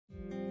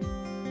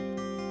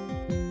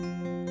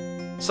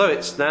So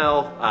it's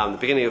now the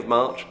beginning of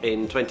March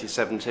in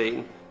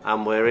 2017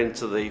 and we're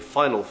into the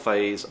final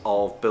phase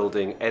of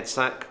building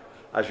EDSAC.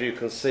 As you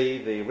can see,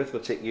 the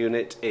arithmetic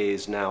unit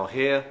is now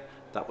here.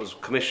 That was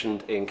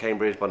commissioned in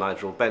Cambridge by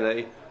Nigel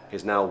Bennett.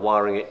 He's now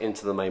wiring it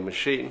into the main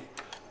machine.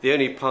 The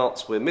only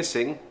parts we're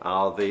missing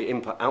are the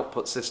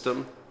input-output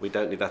system. We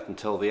don't need that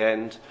until the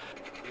end.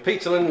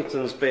 Peter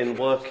Linington's been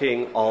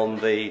working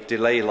on the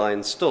delay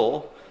line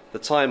store. The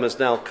time has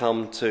now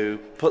come to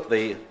put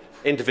the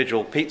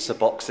individual pizza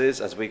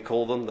boxes, as we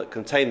call them, that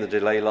contain the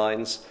delay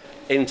lines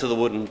into the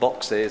wooden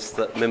boxes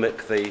that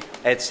mimic the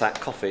EDSAC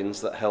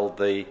coffins that held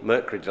the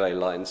mercury delay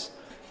lines.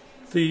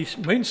 The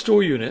main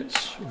store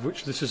units, of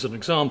which this is an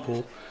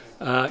example,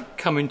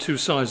 come in two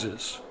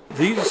sizes.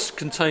 These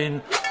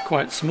contain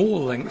quite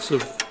small lengths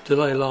of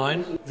delay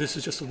line. This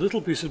is just a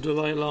little piece of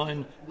delay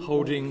line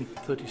holding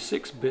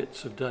 36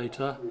 bits of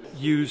data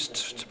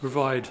used to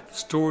provide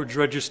storage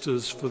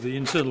registers for the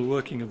internal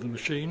working of the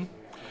machine.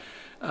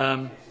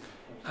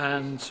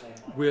 And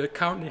we're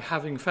currently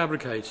having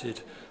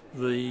fabricated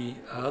the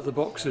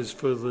boxes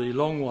for the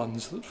long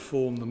ones that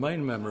form the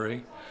main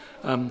memory,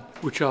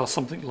 which are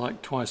something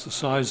like twice the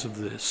size of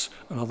this,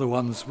 and other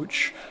ones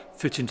which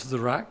fit into the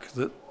rack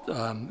that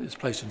is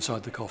placed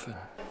inside the coffin.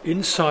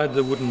 Inside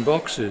the wooden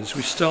boxes,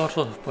 we start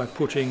off by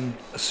putting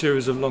a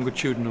series of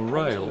longitudinal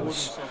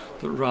rails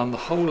that run the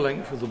whole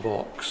length of the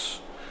box,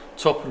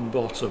 top and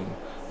bottom,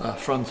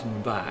 front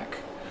and back,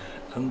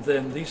 and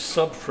then these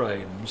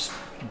subframes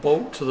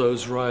bolt to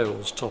those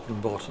rails, top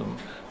and bottom,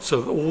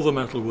 so that all the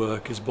metal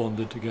work is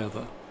bonded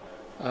together.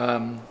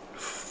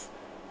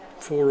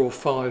 4 or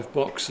 5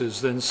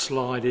 boxes then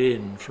slide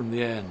in from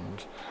the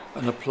end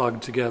and are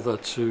plugged together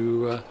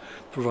to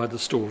provide the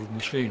store of the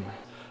machine.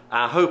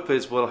 Our hope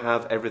is we'll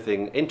have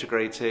everything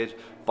integrated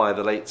by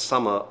the late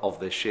summer of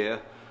this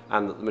year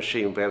and that the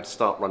machine will be able to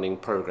start running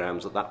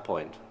programs at that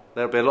point.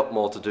 There'll be a lot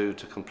more to do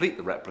to complete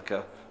the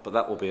replica, but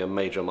that will be a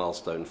major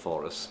milestone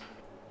for us.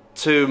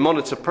 To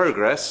monitor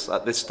progress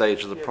at this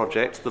stage of the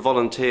project, the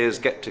volunteers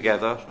get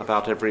together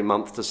about every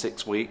month to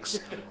 6 weeks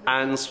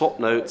and swap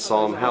notes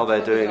on how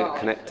they're doing at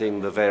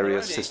connecting the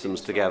various systems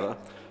together.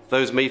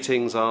 Those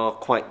meetings are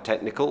quite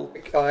technical.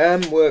 I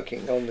am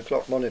working on the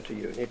clock monitor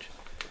unit,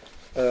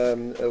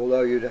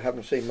 although you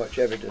haven't seen much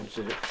evidence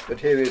of it, but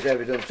here is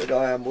evidence that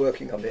I am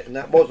working on it, and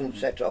that wasn't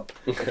set up.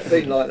 It's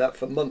been like that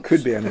for months.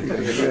 Could be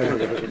anything.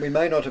 Yeah. We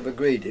may not have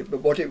agreed it,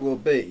 but what it will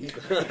be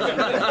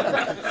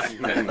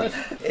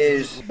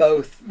is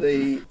both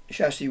the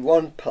chassis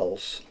 1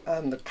 pulse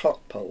and the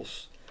clock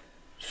pulse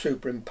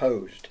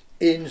superimposed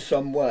in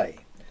some way.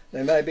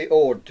 They may be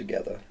awed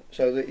together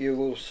so that you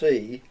will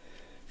see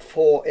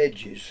 4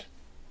 edges.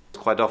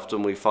 Quite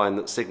often we find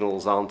that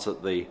signals aren't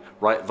at the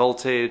right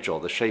voltage or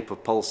the shape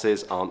of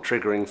pulses aren't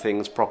triggering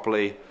things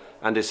properly,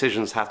 and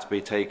decisions have to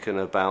be taken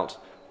about,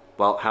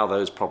 well, how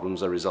those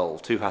problems are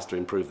resolved. Who has to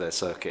improve their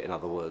circuit, in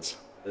other words.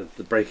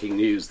 The breaking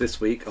news this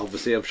week,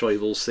 obviously I'm sure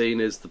you've all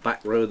seen, is the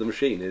back row of the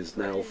machine is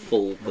now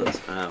full, but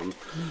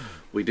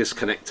we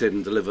disconnected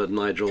and delivered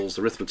Nigel's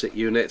arithmetic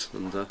unit,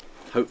 and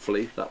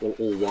hopefully that will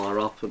all wire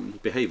up and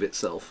behave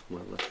itself.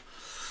 Well,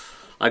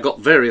 I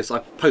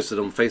posted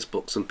on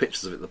Facebook some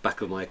pictures of it at the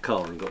back of my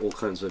car and got all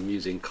kinds of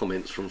amusing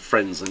comments from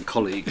friends and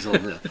colleagues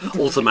on the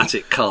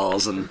automatic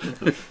cars, and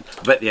I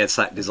bet the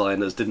EDSAC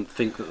designers didn't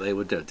think that they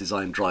would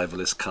design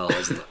driverless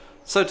cars.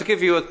 So to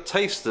give you a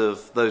taste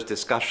of those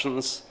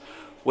discussions,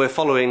 we're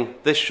following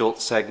this short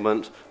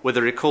segment with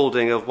a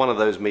recording of one of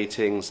those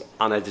meetings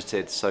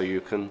unedited, so you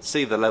can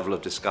see the level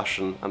of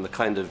discussion and the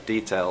kind of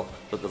detail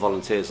that the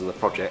volunteers in the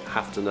project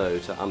have to know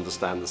to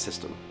understand the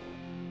system.